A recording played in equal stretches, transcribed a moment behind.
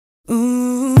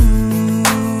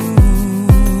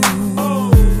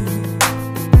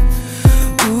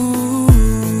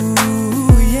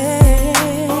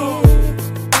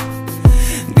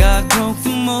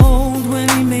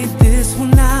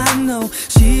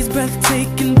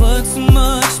breathtaking, but so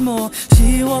much more.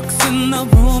 She walks in the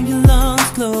room, your lungs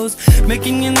close,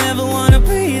 making you never wanna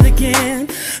breathe again.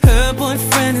 Her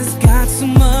boyfriend has got so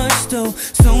much dough,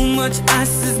 so much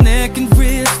ice, his neck and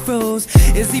wrist froze.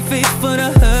 Is he faithful to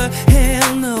her?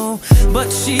 Hell no,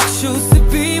 but she chose to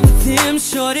be with him.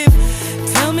 Shorty,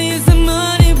 tell me, is the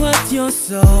money worth your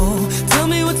soul? Tell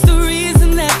me, what's the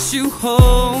reason that you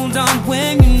hold on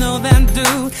when you know that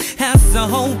dude has a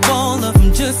whole wall of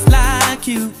them just like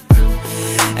you?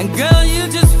 And girl,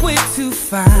 you're just way too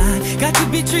fine, got to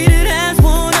be treated as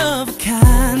one of a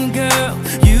kind. Girl,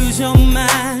 use your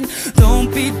mind, don't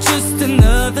be just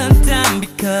another dime,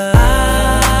 because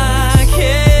I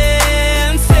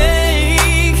can't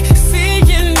take seeing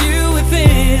you with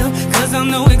him, cause I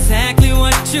know exactly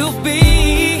what you'll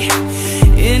be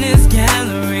in his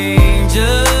gallery.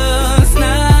 Just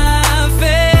not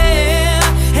fair,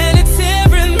 and it's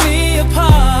tearing me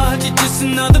apart. You're just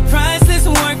another priceless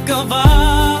work of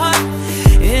art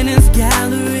in his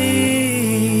gallery.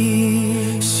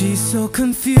 She's so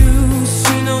confused,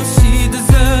 she knows she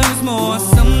deserves more,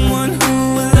 someone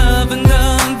who will love and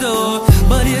adore,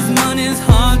 but his money's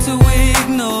hard to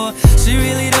ignore. She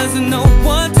really doesn't know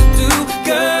what to do,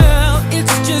 girl.